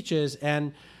those speeches,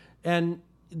 and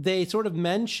they sort of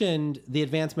mentioned the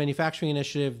Advanced Manufacturing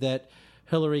Initiative that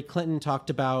Hillary Clinton talked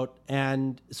about,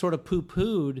 and sort of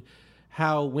poo-pooed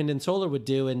how wind and solar would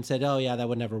do, and said, "Oh yeah, that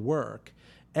would never work."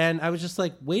 And I was just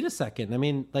like, "Wait a second! I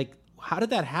mean, how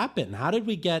did that happen? How did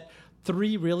we get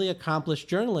three really accomplished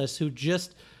journalists who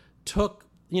just took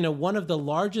one of the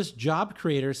largest job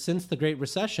creators since the Great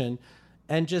Recession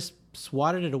and just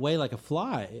swatted it away like a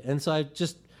fly?" And so I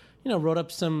just, wrote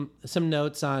up some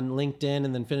notes on LinkedIn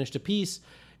and then finished a piece,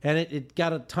 and it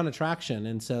got a ton of traction.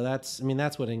 And so that's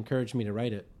what encouraged me to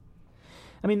write it.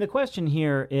 The question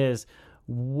here is,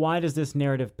 why does this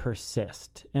narrative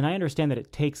persist? And I understand that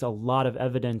it takes a lot of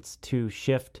evidence to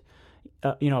shift,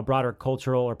 a broader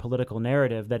cultural or political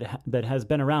narrative that has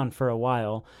been around for a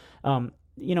while.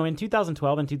 In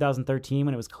 2012 and 2013,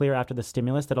 when it was clear after the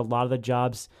stimulus that a lot of the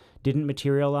jobs didn't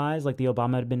materialize like the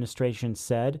Obama administration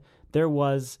said, there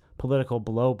was political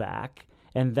blowback,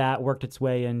 and that worked its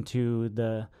way into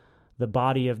the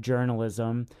body of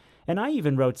journalism. And I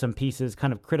even wrote some pieces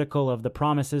kind of critical of the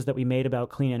promises that we made about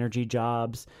clean energy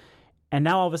jobs. And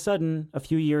now all of a sudden, a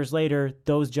few years later,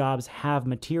 those jobs have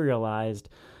materialized.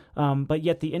 But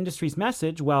yet the industry's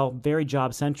message, while very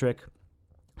job-centric,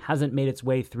 hasn't made its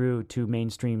way through to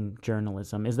mainstream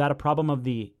journalism. Is that a problem of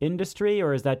the industry,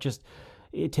 or is that just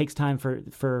it takes time for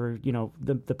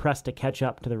the press to catch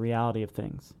up to the reality of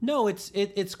things? No, it's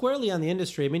squarely on the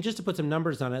industry. Just to put some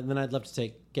numbers on it, and then I'd love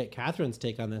to get Catherine's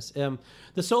take on this.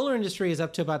 The solar industry is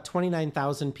up to about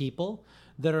 29,000 people.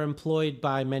 that are employed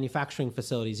by manufacturing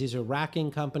facilities. These are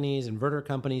racking companies, inverter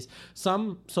companies,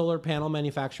 some solar panel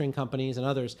manufacturing companies, and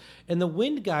others. And the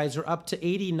wind guys are up to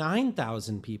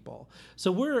 89,000 people.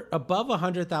 So we're above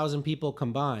 100,000 people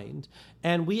combined.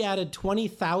 And we added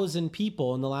 20,000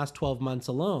 people in the last 12 months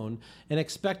alone and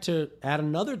expect to add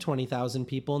another 20,000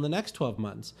 people in the next 12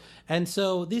 months. And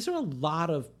so these are a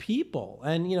lot of people.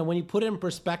 And, when you put it in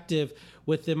perspective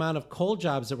with the amount of coal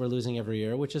jobs that we're losing every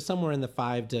year, which is somewhere in the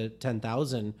 5 to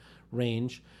 10,000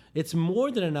 range, it's more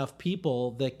than enough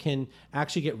people that can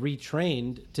actually get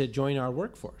retrained to join our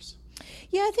workforce.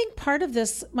 Yeah, I think part of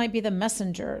this might be the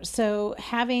messenger. So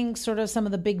having sort of some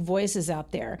of the big voices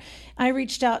out there. I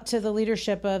reached out to the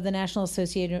leadership of the National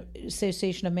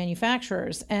Association of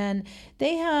Manufacturers, and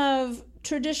they have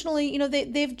traditionally,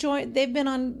 they've been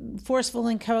on forceful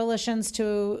in coalitions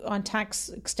on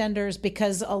tax extenders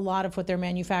because a lot of what their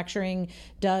manufacturing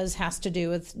does has to do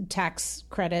with tax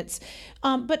credits.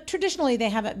 But traditionally, they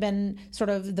haven't been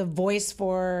sort of the voice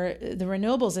for the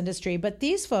renewables industry. But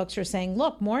these folks are saying,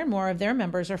 look, more and more of their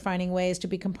members are finding ways to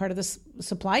become part of the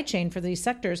supply chain for these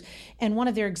sectors. And one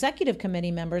of their executive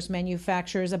committee members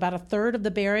manufactures about a third of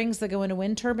the bearings that go into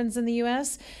wind turbines in the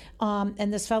U.S.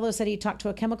 And this fellow said he talked to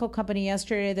a chemical company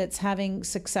yesterday that's having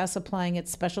success applying its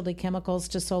specialty chemicals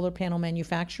to solar panel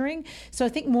manufacturing. So I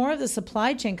think more of the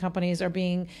supply chain companies are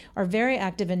very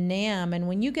active in NAM. And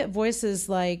when you get voices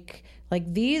like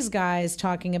these guys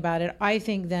talking about it, I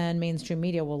think then mainstream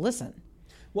media will listen.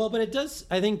 Well, but it does,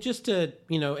 I think, just to,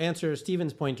 answer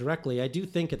Stephen's point directly, I do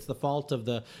think it's the fault of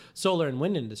the solar and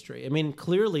wind industry. I mean,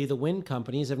 clearly the wind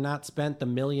companies have not spent the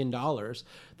 $1 million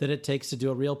that it takes to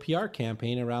do a real PR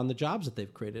campaign around the jobs that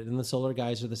they've created, and the solar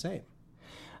guys are the same.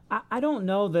 I don't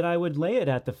know that I would lay it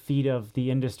at the feet of the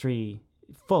industry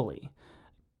fully.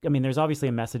 I mean, there's obviously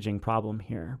a messaging problem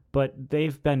here, but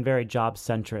they've been very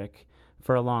job-centric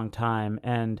for a long time.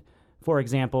 And, for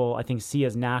example, I think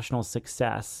SEIA's national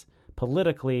success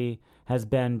politically has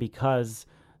been because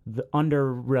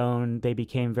under Rohn, they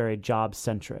became very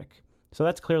job-centric. So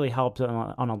that's clearly helped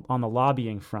on the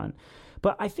lobbying front.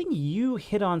 But I think you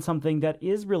hit on something that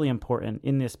is really important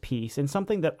in this piece, and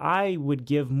something that I would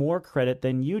give more credit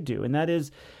than you do, and that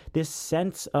is this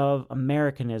sense of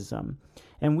Americanism.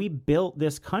 And we built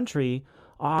this country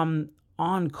on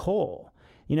coal.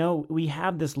 We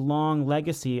have this long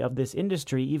legacy of this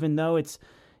industry, even though it's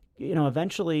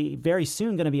eventually, very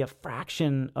soon, going to be a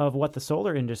fraction of what the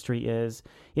solar industry is.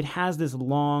 It has this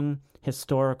long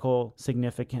historical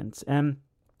significance, and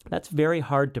that's very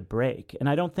hard to break. And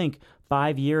I don't think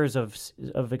 5 years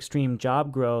of extreme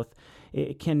job growth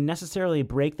it can necessarily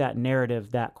break that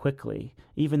narrative that quickly,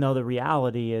 even though the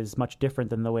reality is much different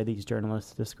than the way these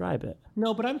journalists describe it.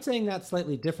 No, but I'm saying that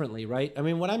slightly differently, right? I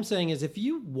mean, what I'm saying is if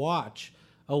you watch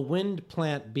a wind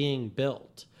plant being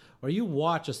built, or you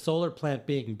watch a solar plant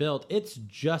being built, it's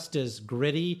just as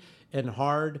gritty and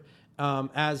hard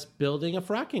as building a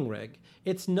fracking rig.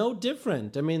 It's no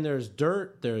different. I mean, there's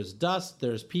dirt, there's dust,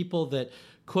 there's people that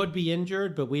could be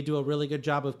injured, but we do a really good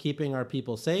job of keeping our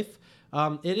people safe.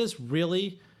 It is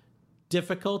really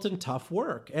difficult and tough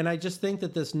work. And I just think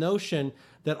that this notion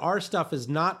that our stuff is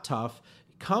not tough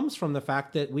comes from the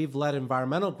fact that we've let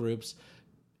environmental groups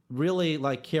really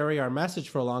carry our message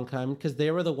for a long time, because they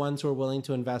were the ones who were willing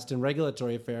to invest in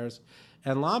regulatory affairs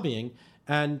and lobbying.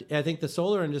 And I think the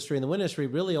solar industry and the wind industry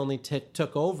really only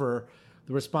took over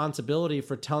the responsibility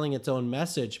for telling its own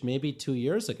message maybe 2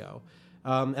 years ago.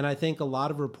 And I think a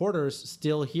lot of reporters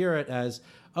still hear it as,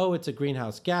 oh, it's a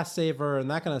greenhouse gas saver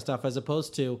and that kind of stuff, as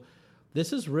opposed to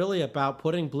this is really about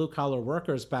putting blue collar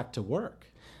workers back to work.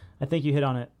 I think you hit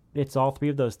on it. It's all three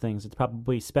of those things. It's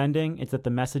probably spending. It's that the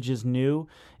message is new.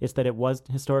 It's that it was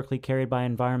historically carried by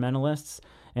environmentalists.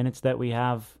 And it's that we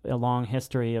have a long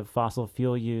history of fossil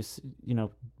fuel use,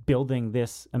 building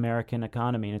this American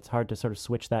economy. And it's hard to sort of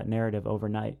switch that narrative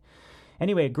overnight.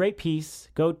 Anyway, a great piece.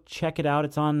 Go check it out.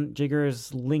 It's on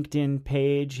Jigar's LinkedIn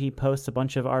page. He posts a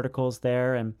bunch of articles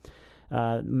there, and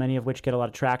many of which get a lot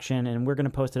of traction. And we're going to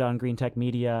post it on Green Tech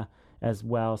Media as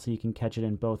well, so you can catch it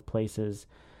in both places.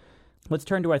 Let's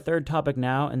turn to our third topic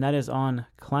now, and that is on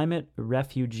climate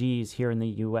refugees here in the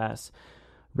U.S.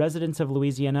 Residents of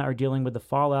Louisiana are dealing with the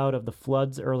fallout of the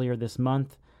floods earlier this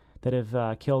month that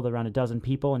have killed around a dozen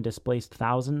people and displaced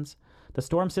thousands. The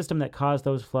storm system that caused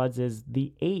those floods is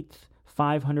the 8th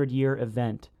 500-year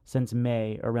event since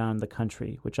May around the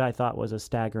country, which I thought was a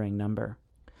staggering number.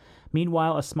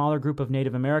 Meanwhile, a smaller group of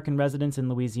Native American residents in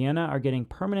Louisiana are getting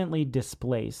permanently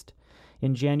displaced.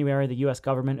 In January, the U.S.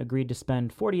 government agreed to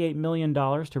spend $48 million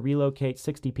to relocate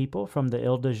 60 people from the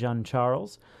Ile de Jean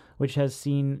Charles, which has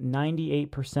seen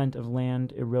 98% of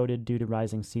land eroded due to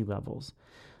rising sea levels.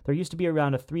 There used to be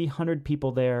around 300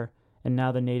 people there, and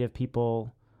now the native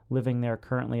people living there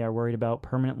currently are worried about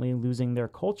permanently losing their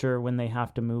culture when they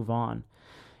have to move on.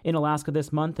 In Alaska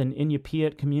this month, an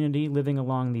Inupiat community living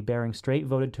along the Bering Strait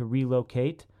voted to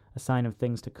relocate, a sign of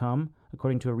things to come.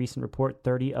 According to a recent report,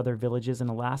 30 other villages in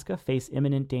Alaska face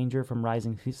imminent danger from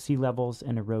rising sea levels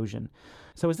and erosion.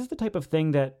 So is this the type of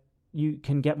thing that you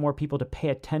can get more people to pay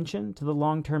attention to the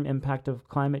long-term impact of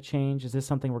climate change? Is this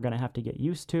something we're going to have to get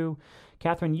used to?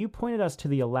 Catherine, you pointed us to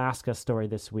the Alaska story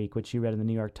this week, which you read in the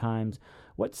New York Times.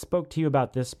 What spoke to you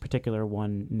about this particular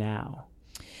one now?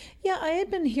 Yeah, I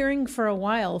had been hearing for a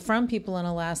while from people in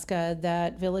Alaska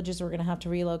that villages were going to have to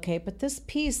relocate, but this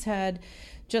piece had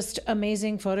just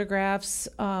amazing photographs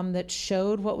that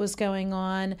showed what was going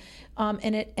on,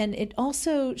 and it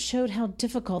also showed how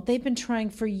difficult they've been trying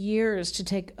for years to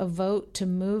take a vote to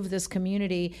move this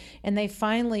community, and they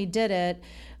finally did it.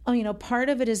 Part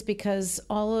of it is because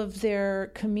all of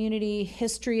their community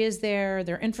history is there,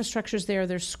 their infrastructure is there,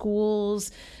 their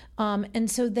schools,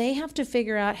 and so they have to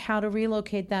figure out how to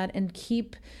relocate that and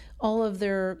keep all of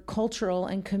their cultural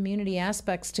and community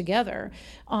aspects together.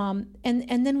 And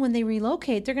then when they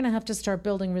relocate, they're going to have to start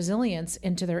building resilience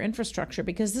into their infrastructure,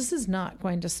 because this is not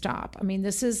going to stop. I mean,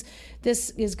 this is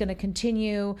going to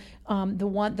continue.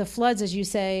 The floods, as you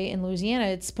say, in Louisiana,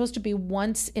 it's supposed to be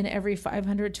once in every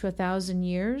 500 to 1,000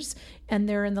 years. And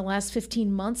there in the last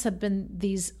 15 months have been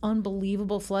these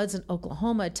unbelievable floods in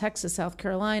Oklahoma, Texas, South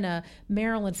Carolina,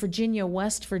 Maryland, Virginia,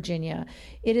 West Virginia.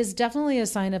 It is definitely a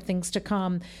sign of things to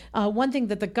come. One thing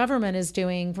that the government is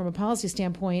doing from a policy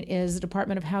standpoint is the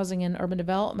Department of Housing and Urban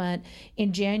Development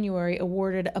in January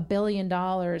awarded $1 billion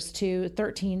to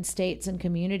 13 states and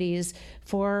communities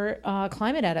for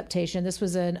climate adaptation. This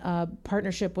was a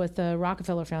partnership with the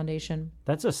Rockefeller Foundation.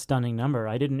 That's a stunning number.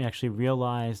 I didn't actually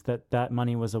realize that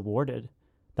money was awarded.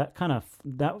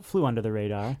 That flew under the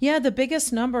radar. Yeah, the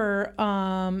biggest number,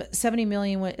 $70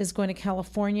 million, is going to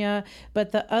California,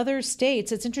 but the other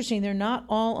states, it's interesting, they're not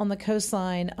all on the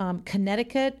coastline.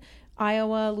 Connecticut,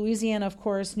 Iowa, Louisiana, of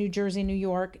course, New Jersey, New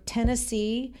York,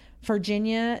 Tennessee,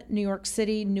 Virginia, New York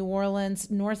City, New Orleans,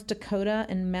 North Dakota,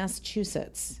 and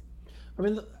Massachusetts. I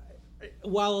mean,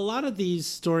 while a lot of these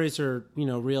stories are,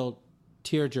 real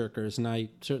tearjerkers, and I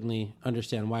certainly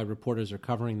understand why reporters are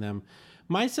covering them,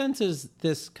 my sense is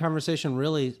this conversation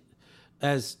really,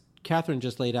 as Catherine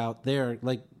just laid out there,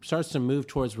 starts to move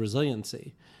towards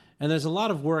resiliency. And there's a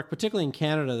lot of work, particularly in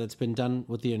Canada, that's been done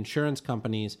with the insurance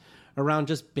companies around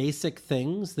just basic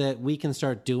things that we can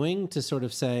start doing to sort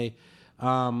of say,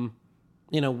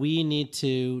 we need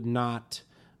to not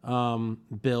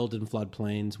build in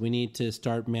floodplains. We need to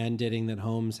start mandating that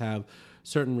homes have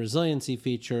certain resiliency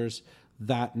features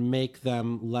that make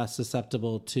them less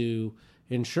susceptible to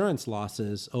insurance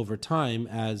losses over time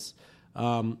as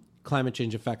climate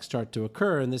change effects start to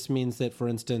occur. And this means that, for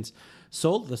instance,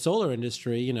 the solar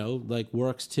industry,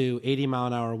 works to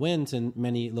 80-mile-an-hour winds in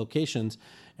many locations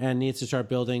and needs to start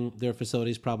building their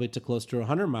facilities probably to close to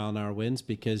 100-mile-an-hour winds,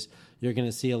 because you're going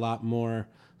to see a lot more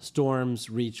storms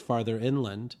reach farther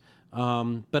inland.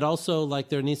 But also,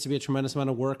 there needs to be a tremendous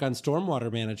amount of work on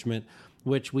stormwater management,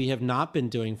 which we have not been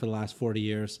doing for the last 40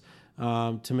 years,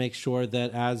 to make sure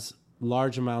that as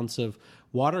large amounts of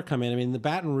water come in. I mean, the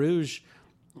Baton Rouge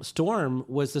storm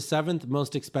was the 7th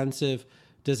most expensive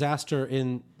disaster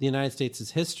in the United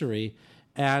States' history,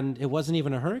 and it wasn't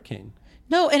even a hurricane.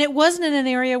 No, and it wasn't in an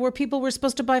area where people were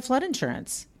supposed to buy flood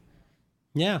insurance.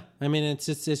 Yeah, I mean, it's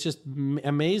just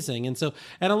amazing. And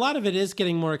a lot of it is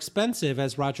getting more expensive,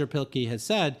 as Roger Pilkey has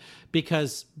said,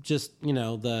 because just,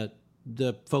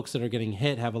 the folks that are getting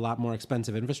hit have a lot more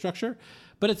expensive infrastructure.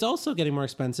 But it's also getting more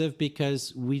expensive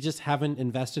because we just haven't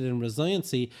invested in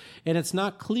resiliency. And it's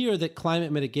not clear that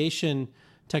climate mitigation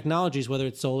technologies, whether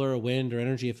it's solar or wind or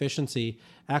energy efficiency,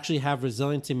 actually have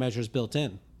resiliency measures built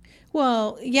in.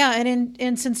 Well, yeah,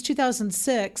 and since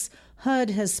 2006, HUD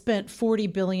has spent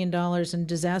 $40 billion in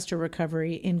disaster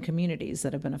recovery in communities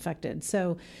that have been affected.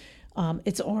 So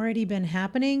it's already been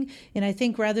happening. And I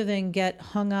think rather than get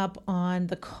hung up on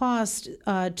the cost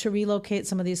to relocate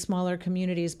some of these smaller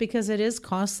communities, because it is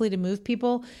costly to move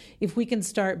people, if we can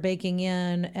start baking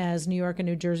in, as New York and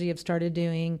New Jersey have started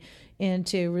doing,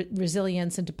 into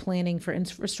resilience, into planning for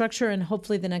infrastructure, and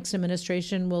hopefully the next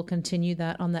administration will continue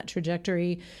that on that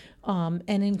trajectory, and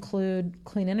include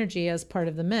clean energy as part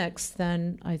of the mix,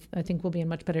 then I think we'll be in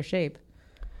much better shape.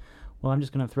 Well, I'm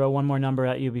just going to throw one more number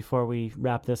at you before we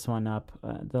wrap this one up.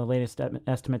 The latest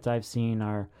estimates I've seen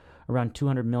are around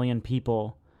 200 million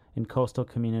people in coastal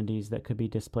communities that could be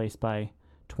displaced by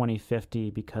 2050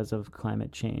 because of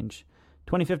climate change.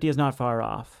 2050 is not far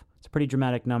off. It's a pretty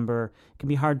dramatic number. It can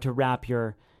be hard to wrap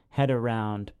your head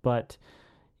around. But,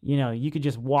 you could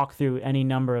just walk through any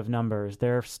number of numbers.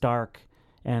 They're stark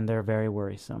and they're very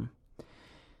worrisome.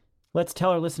 Let's tell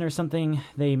our listeners something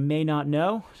they may not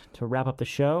know to wrap up the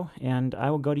show. And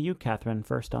I will go to you, Catherine,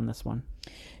 first on this one.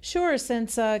 Sure.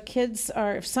 Since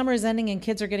if summer is ending and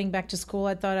kids are getting back to school,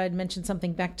 I thought I'd mention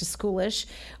something back to schoolish.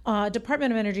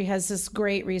 Department of Energy has this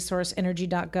great resource,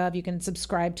 energy.gov. You can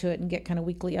subscribe to it and get kind of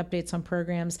weekly updates on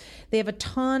programs. They have a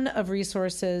ton of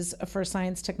resources for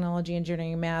science, technology,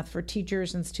 engineering, and math for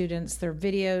teachers and students. Their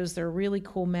videos, they're really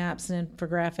cool maps and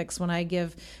infographics. When I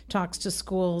give talks to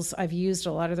schools, I've used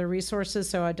a lot of their resources,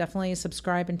 so I definitely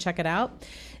subscribe and check it out.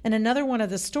 And another one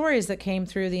of the stories that came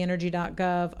through the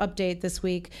energy.gov update this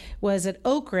week was at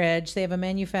Oak Ridge. They have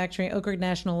Oak Ridge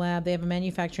National Lab. They have a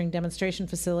manufacturing demonstration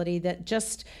facility that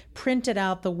just printed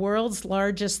out the world's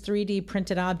largest 3D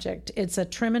printed object. It's a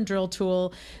trim and drill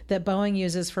tool that Boeing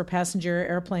uses for passenger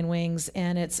airplane wings,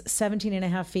 and it's 17 and a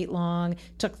half feet long,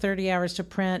 took 30 hours to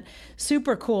print.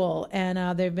 Super cool.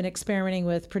 And they've been experimenting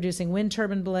with producing wind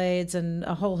turbine blades and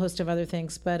a whole host of other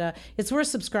things. But it's worth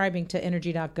subscribing to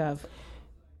energy.gov.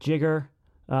 Jigger,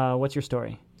 what's your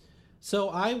story? So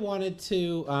I wanted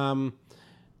to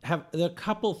have a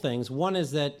couple things. One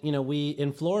is that, we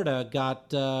in Florida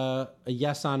got a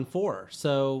yes on 4.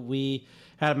 So we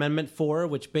had Amendment 4,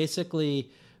 which basically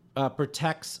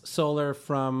protects solar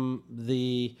from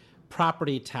the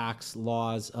property tax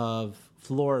laws of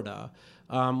Florida,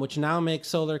 which now makes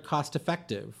solar cost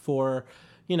effective for,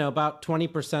 about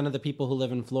 20% of the people who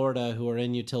live in Florida who are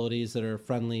in utilities that are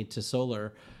friendly to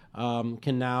solar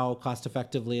can now cost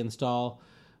effectively install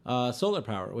solar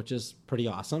power, which is pretty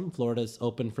awesome. Florida's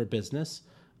open for business.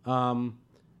 And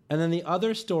then the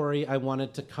other story I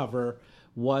wanted to cover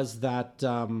was that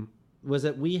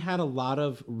we had a lot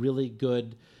of really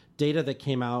good data that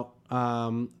came out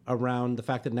around the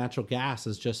fact that natural gas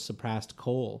has just surpassed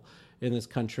coal in this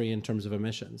country in terms of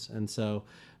emissions. And so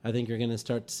I think you're going to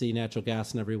start to see natural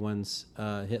gas in everyone's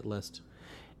hit list.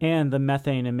 And the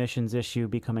methane emissions issue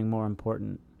becoming more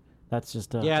important. That's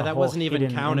just that wasn't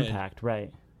even counted. Impact,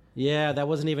 right? Yeah, that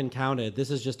wasn't even counted.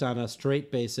 This is just on a straight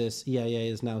basis.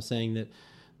 EIA is now saying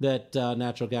that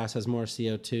natural gas has more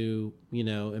CO2,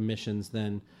 emissions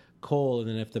than coal, and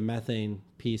then if the methane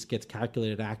piece gets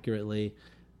calculated accurately,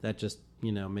 that just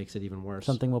makes it even worse.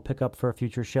 Something we'll pick up for a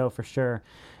future show for sure.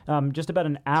 Just about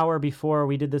an hour before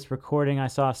we did this recording, I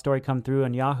saw a story come through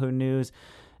on Yahoo News.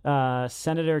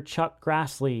 Senator Chuck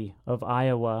Grassley of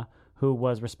Iowa, who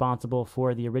was responsible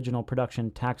for the original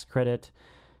production tax credit,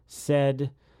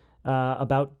 said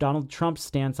about Donald Trump's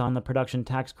stance on the production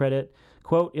tax credit,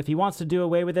 quote, "If he wants to do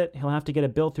away with it, he'll have to get a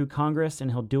bill through Congress,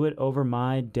 and he'll do it over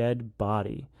my dead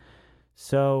body."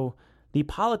 So the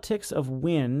politics of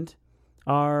wind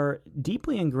are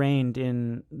deeply ingrained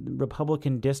in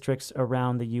Republican districts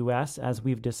around the U.S., as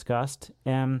we've discussed.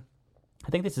 And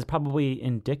I think this is probably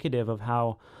indicative of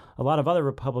how a lot of other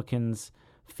Republicans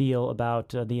feel about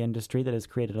the industry that has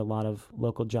created a lot of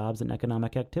local jobs and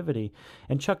economic activity.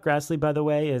 And Chuck Grassley, by the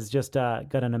way, has just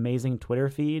got an amazing Twitter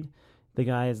feed. The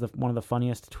guy is one of the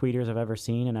funniest tweeters I've ever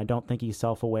seen, and I don't think he's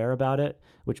self-aware about it,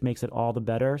 which makes it all the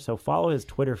better. So follow his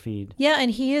Twitter feed. Yeah,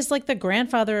 and he is like the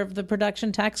grandfather of the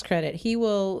production tax credit. He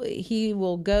will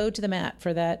go to the mat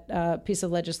for that piece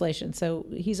of legislation. So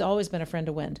he's always been a friend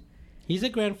of wind. He's a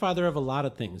grandfather of a lot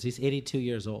of things. He's 82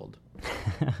 years old.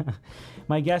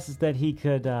 My guess is that he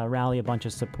could rally a bunch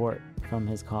of support from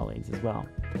his colleagues as well.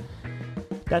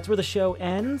 That's where the show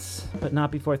ends, but not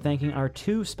before thanking our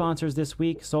 2 sponsors this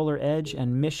week, Solar Edge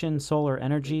and Mission Solar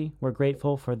Energy. We're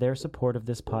grateful for their support of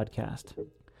this podcast.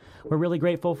 We're really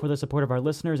grateful for the support of our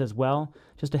listeners as well.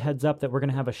 Just a heads up that we're going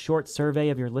to have a short survey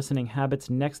of your listening habits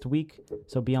next week,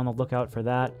 so be on the lookout for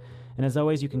that. And as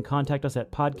always, you can contact us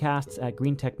at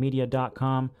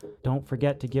podcasts@greentechmedia.com. Don't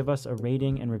forget to give us a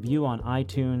rating and review on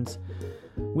iTunes.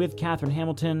 With Catherine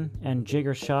Hamilton and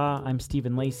Jigger Shaw, I'm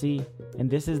Stephen Lacey, and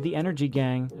this is The Energy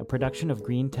Gang, a production of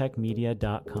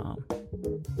greentechmedia.com.